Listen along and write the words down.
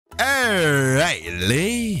Alright,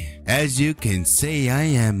 Lee. As you can see, I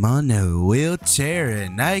am on a wheelchair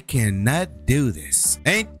and I cannot do this.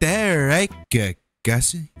 Ain't that right,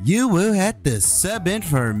 Kakashi? You will have to sub in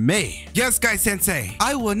for me. Yes, Guy Sensei.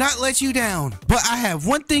 I will not let you down. But I have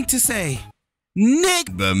one thing to say.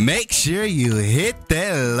 Nick, but make sure you hit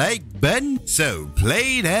that like button. So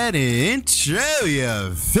play that intro,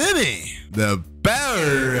 you feel me? The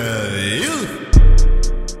power of youth.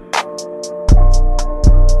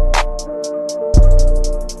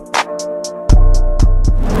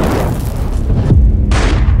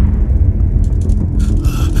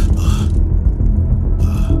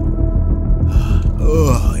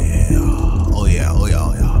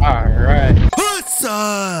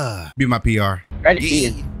 Be my PR. Ready?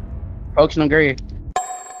 Yeah. Focusing on Gary.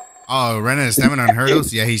 Oh, running a stamina on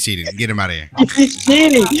hurdles? Yeah, he's cheating. Get him out of here. He's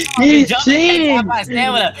cheating. He's cheating. The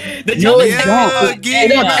no, jump it's not. Get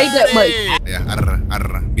him out take that much.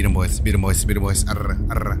 Yeah, beat them boys. Beat them boys. Beat them boys. Hot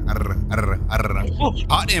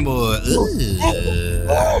damn boy.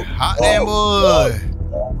 Hot damn boy.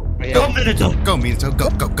 Go, Minato. Go, Minato.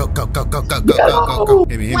 Go.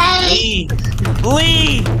 Hit me.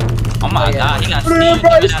 Lee. Oh my God, he got steam coming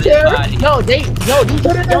out of his body.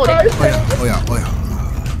 Oh yeah.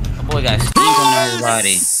 My boy got steam coming out of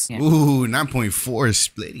his body. Yeah. Ooh, 9.4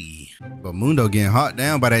 splitty. But Mundo getting hot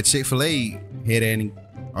down by that Chick-fil-A head ending.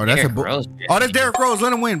 Oh, that's that's Derrick Rose.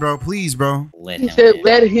 Let him win, bro. Please, bro. He said,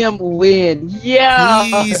 let him win.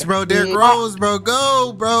 Yeah. Please, bro. Derrick Rose, bro.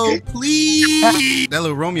 Go, bro. Please. That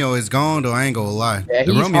little Romeo is gone, though. I ain't gonna lie. Yeah,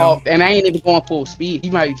 he's off, and I ain't even going full speed. He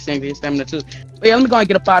might be saying his stamina too. But yeah, let me go and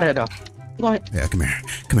get up out of here, though. Go ahead. Yeah, come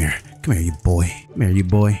here, you boy. Come here, you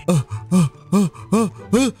boy.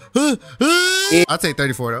 I'll take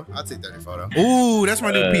 34 though. Ooh, that's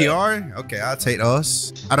my new PR. Okay, I'll take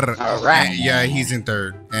us. All right. Yeah, he's in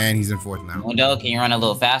third and he's in fourth now. Mundo, can you run a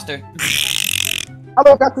little faster? I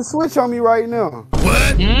don't got the switch on me right now.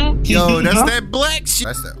 What? Yo, that's that black shit.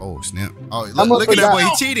 That's that. Oh snap. Oh, look at that boy. He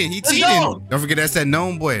cheating. Don't forget that's that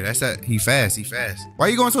gnome boy. That's that. He fast. Why are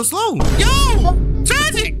you going so slow? Yo,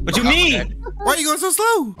 tragic. What you mean? Why are you going so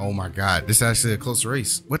slow? Oh my God, this is actually a close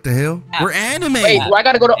race. What the hell? We're anime. Wait, do I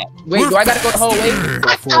gotta go the whole way?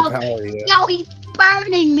 Yo, he's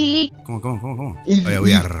burning me. Come on. Oh yeah,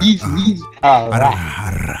 we are.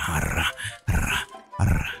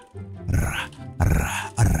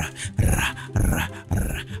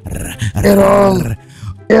 Get on.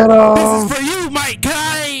 This is for you, my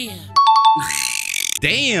guy.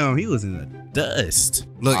 Damn, he was in the dust.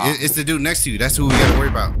 Look, it's the dude next to you. That's who we gotta worry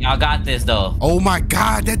about. Y'all got this though. Oh my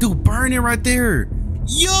God, that dude burning right there.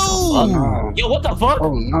 Yo. Yo, what the fuck?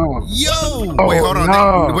 Oh no. Yo. Wait, hold on.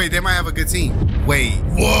 No. They might have a good team. Wait.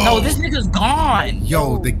 Whoa. No, this nigga's gone.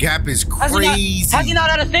 Yo, the gap is crazy. How's he not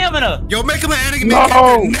out of stamina? Yo, make him an anime No.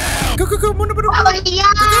 now. Go.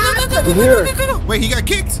 Wait, he got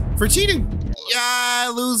kicked for cheating.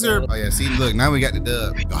 Yeah, loser. Oh yeah, see, look, now we got the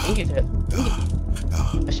dub.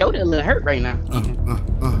 My shoulder a little hurt right now.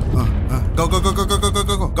 Go,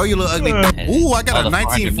 you little ugly. Ooh, I got a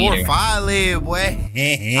 19.45 live, boy.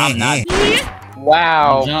 I'm not.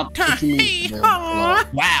 Wow. Jump.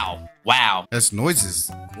 Wow. That's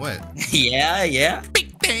noises. What? Yeah.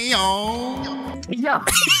 Big damn. Yeah.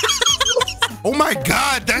 Oh my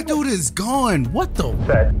God, that dude is gone. What the?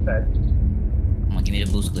 Come on, give me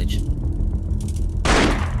the boost glitch.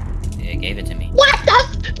 They gave it to me.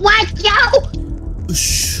 What, yo?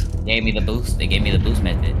 They gave me the boost. They gave me the boost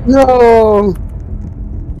method. No.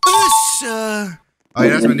 Oh yeah,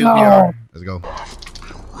 that's my new PR. Let's go.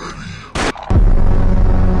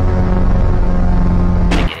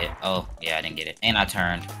 Oh, yeah, I didn't get it. And I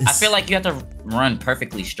turned. I feel like you have to run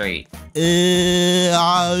perfectly straight.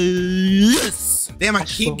 Yes. Damn, I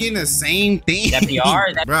keep getting the same thing. That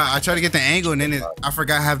PR? Bro, I tried to get the angle and then I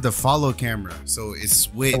forgot I have the follow camera. So it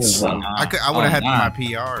switched. I would have had my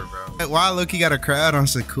PR, bro. Why look, he got a crowd on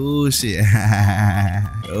some cool shit.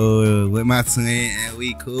 Oh, with my twin and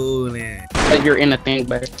we coolin'. But you're in the thing,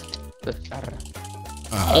 but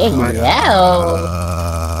oh,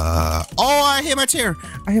 I hit my chair.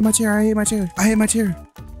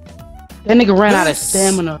 That nigga ran out of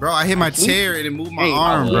stamina. Bro, I hit my chair and it moved my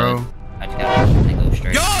arm, bro. I just gotta go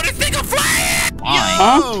straight. Yo, this nigga flying!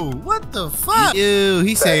 Yo, what the fuck? Ew,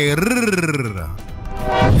 he said. Yo,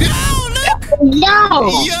 look!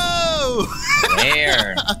 Yo!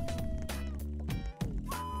 Where?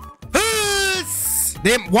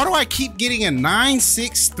 Damn, why do I keep getting a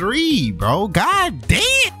 963, bro? God damn.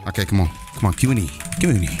 Okay, come on, Q&E.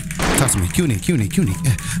 Toss me. CUNY.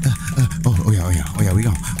 Oh yeah. We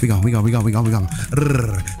gone.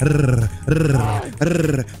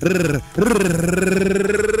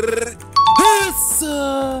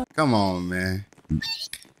 Come on, man.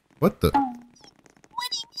 What the?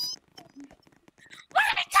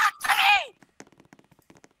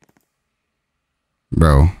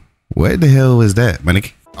 Bro, what the hell was that,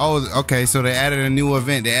 Manic? Oh, okay, so they added a new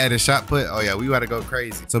event. They added shot put. Oh yeah, we gotta go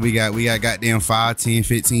crazy. So we got goddamn 5, 10,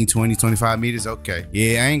 15, 20, 25 meters. Okay.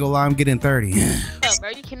 Yeah, I ain't gonna lie, I'm getting 30. Yeah, bro,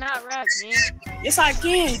 you cannot rap, man. Yes, I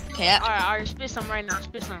can. All right, spit some right now.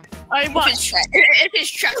 Spit some. All right, watch. If it's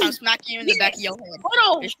track, I'm smacking you in the back of your head.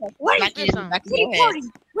 Hold on. Wait.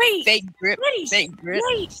 Wait. Fake drip. Fake drip.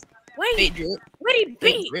 Wait. Fake drip. Wait,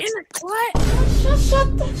 beat in the what? Shut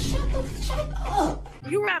up.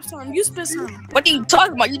 You rap some. You spit some. What are you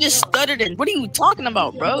talking about? You just stuttered and what are you talking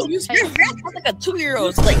about, bro? You rap like a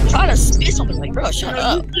 2-year-old. Like try to spit something. Like, bro, shut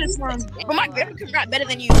up. But my grandma can rap better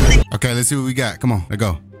than you. Okay, let's see what we got. Come on, let's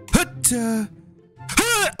go.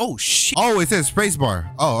 Oh shit. Oh, it says space bar.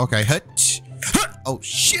 Oh, okay. Oh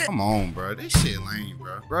shit. Come on, bro. This shit lame,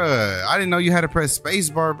 bro. Bruh, I didn't know you had to press space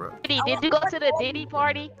bar, bro. Did you go to the Diddy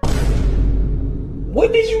party?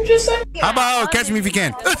 What did you just say? How about catch me if you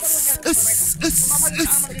can?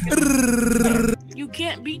 You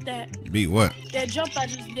can't beat that. Beat what? That jump I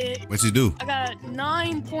just did. What you do? I got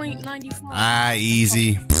 9.95. Ah,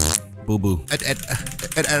 easy. Boo boo.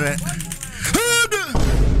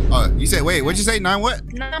 Oh, you said, wait, what'd you say? 9 what?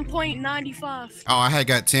 9.95. Oh, I had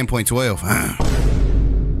got 10.12.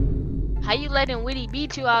 How you letting Wittyyb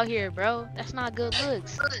beat you out here, bro? That's not good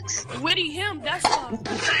looks. Witty him, that's why.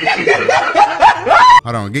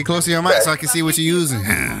 Hold on, get close to your mic so I can see what you're using.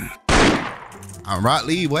 I'm right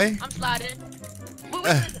lead way. I'm sliding.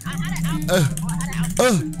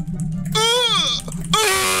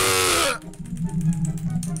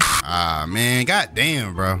 Ah, man,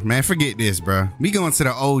 goddamn, bro. Man, forget this, bro. We going to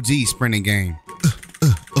the OG sprinting game.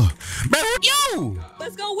 Bro, yo!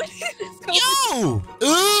 Let's go with it.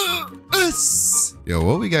 Yo,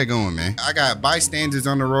 what we got going, man? I got bystanders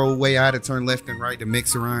on the roadway. I had to turn left and right to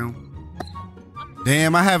mix around.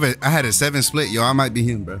 Damn, I had a 7 split. Yo, I might be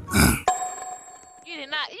him, bro. You did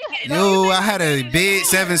not. Yo, I had a big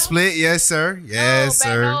 7 split. Yes, sir. Yes,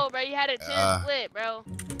 sir. No, bro, you had a 10 split, bro.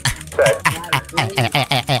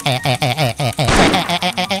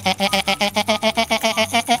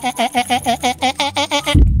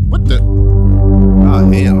 What the? Oh,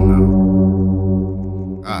 hell no.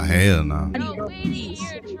 Oh, hell no. No, Wittyyb,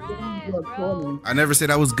 you're trash, bro. I never said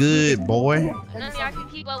I was good, boy. None of y'all can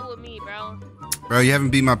keep up with me, bro. Bro, you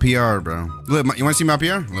haven't beat my PR, bro. Look, you want to see my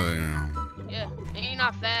PR? Look, Yeah, and you're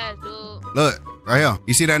not fast, dude. look, right here.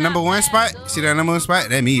 You see that number 1 spot? You see that number 1 spot?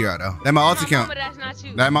 That me right there. That my altar count. That's not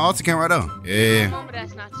you. That my altar count right there. Yeah.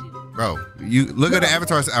 That's not you. Bro, you look at the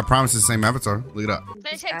avatar. I promise it's the same avatar. Look it up.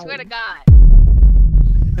 Say, swear to God.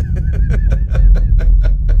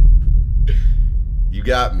 You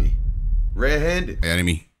got me. Red-handed. Hey, that ain't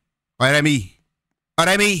me. Oh, that ain't me. Oh,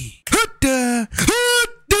 that ain't me.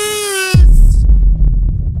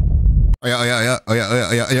 Oh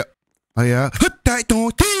yeah.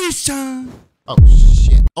 Oh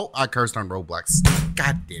shit. Oh, I cursed on Roblox.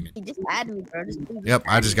 God damn it. He just had me, bro. Yep,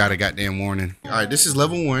 I just got a goddamn warning. All right, this is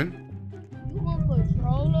level 1.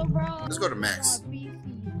 Let's go to max.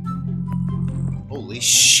 Holy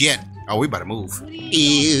shit. Oh, we about to move.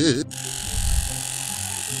 Ew.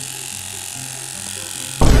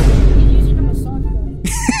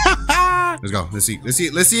 Let's go. Let's see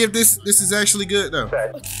if this is actually good though.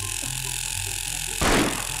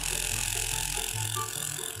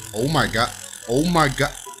 Oh my god. Oh my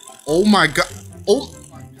god. Oh my god. Oh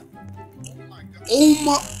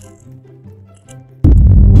my.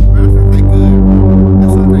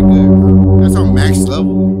 That's not that good, bro. That's on max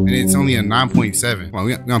level, and it's only a 9.7. Come on,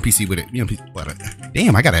 we on PC with it. We on PC.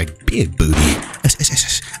 Damn, I got a big booty.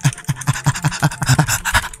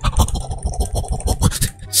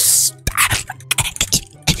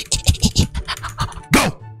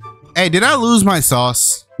 Go. Hey, did I lose my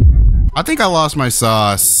sauce? I think I lost my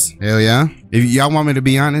sauce. Hell yeah. If y'all want me to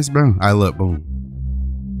be honest, bro, I look, boom.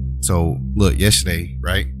 So look, yesterday,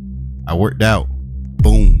 right? I worked out.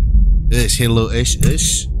 Boom. Hit a little ish.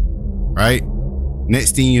 Right?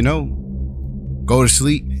 Next thing you know, go to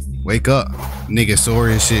sleep, wake up. Nigga sore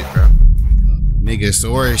as shit, bro. Nigga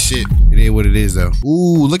sore as shit. It is what it is though.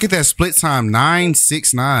 Ooh, look at that split time.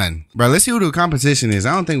 9.69. Bro, let's see who the competition is.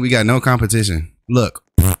 I don't think we got no competition. Look.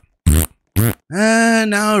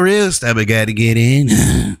 No real stuff. I gotta get in.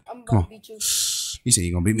 Come on. Beat you. You said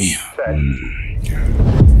you're gonna beat me.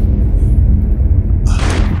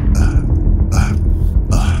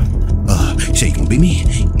 beat me?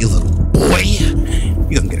 You little boy.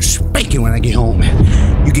 You gonna get a spanking when I get home.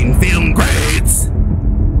 You getting film grades.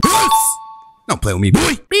 Don't play with me, boy.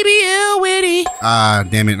 BBL Witty. Ah,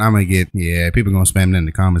 damn it. I'm gonna get, yeah, people gonna spam that in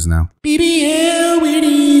the comments now. BBL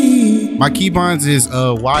Witty. My keybinds is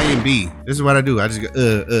Y and B. This is what I do. I just go, you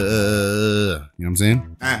know what I'm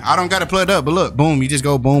saying? I don't got it plugged up, but look, boom, you just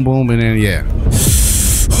go boom, boom, and then, yeah.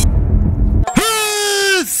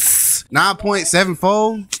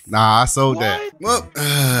 9.74? Nah, I sold that. Well,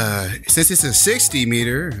 since it's a 60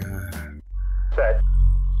 meter.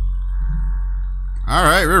 All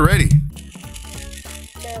right, we're ready.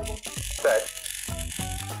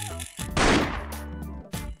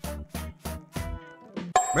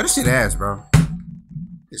 Bro, this shit ass, bro.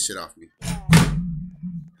 Get shit off me.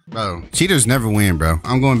 Bro, cheaters never win, bro.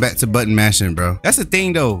 I'm going back to button mashing, bro. That's the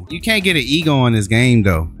thing, though. You can't get an ego on this game,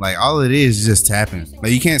 though. Like, all it is just tapping.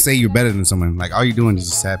 Like, you can't say you're better than someone. Like, all you're doing is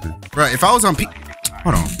just tapping. Bro, if I was on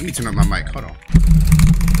hold on. Let me turn up my mic. Hold on.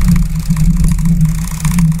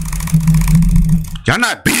 Y'all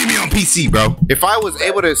not beating me on PC, bro. If I was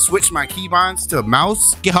able to switch my keybinds to a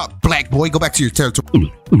mouse, get up, black boy. Go back to your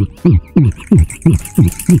territory.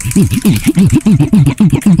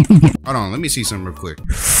 Hold on, let me see something real quick.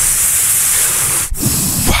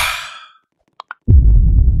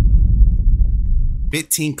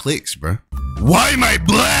 15 clicks, bro. Why am I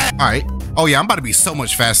black? All right. Oh yeah, I'm about to be so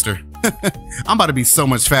much faster. I'm about to be so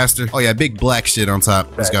much faster. Oh yeah, big black shit on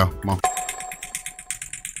top. Let's go. Come on.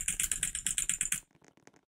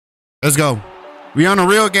 Let's go. We on a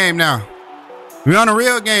real game now. We on a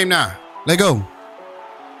real game now. Let's go.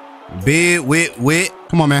 Big wit.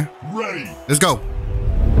 Come on, man. Ready. Let's go.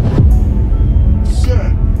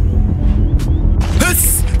 Set.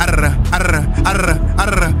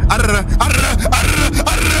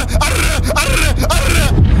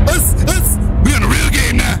 We on a real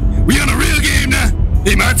game now. We on a real game now.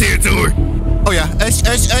 In my territory. Oh yeah.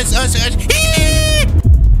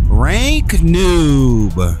 Rank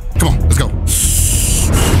noob. Come on, let's go.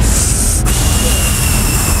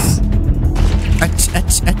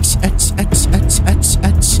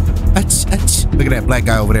 Look at that black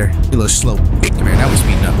guy over there. He a little slow. Come here, now we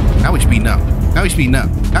speeding up. Now we speeding up. Now we speeding up.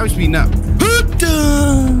 Now we speeding up.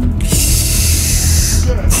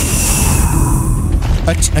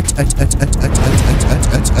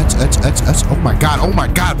 Oh my god, oh my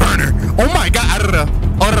god, burner. Oh my god.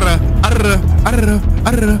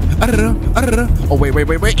 Oh wait.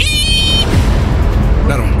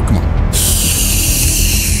 That one, come on.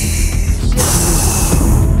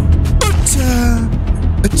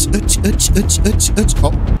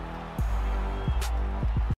 Oh.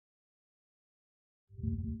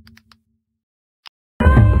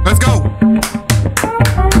 Let's go.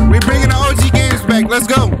 We're bringing the OG games back. Let's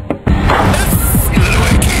go.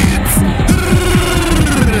 Little kids.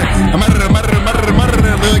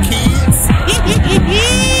 Little kids.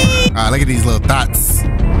 Alright, look at these little dots.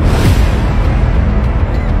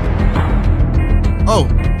 Oh.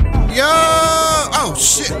 Yo. Oh,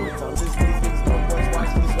 shit.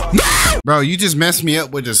 No! Bro, you just messed me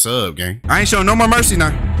up with the sub, gang. I ain't showing no more mercy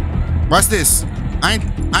now. Watch this. I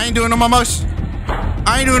ain't doing no more mercy.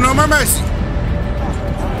 I ain't doing no more mercy.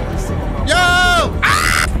 Yo!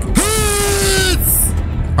 Ah!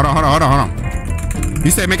 Hold on.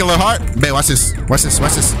 You said make it a little hard? Bet, watch this. Watch this.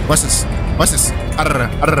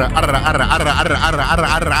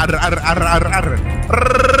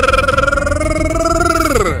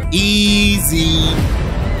 Easy.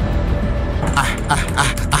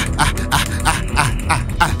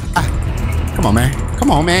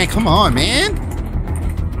 Come on, man.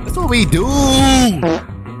 That's what we do.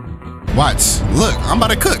 Watch. Look, I'm about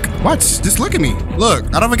to cook. Watch. Just look at me. Look,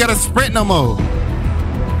 I don't even gotta sprint no more.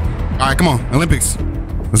 All right, come on. Olympics.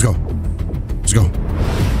 Let's go.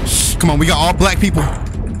 Come on, we got all black people.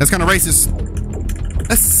 That's kind of racist.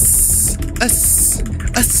 Us.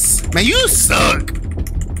 Man, you suck.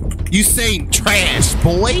 You say trash,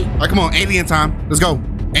 boy. All right, come on. Alien time. Let's go.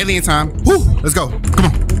 Alien time. Woo. Let's go. Come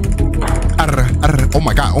on. Oh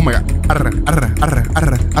my god.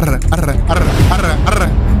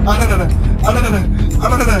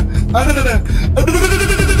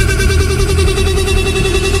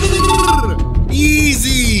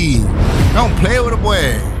 Easy. Don't play with a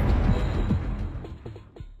boy.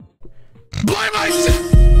 Blame my shit.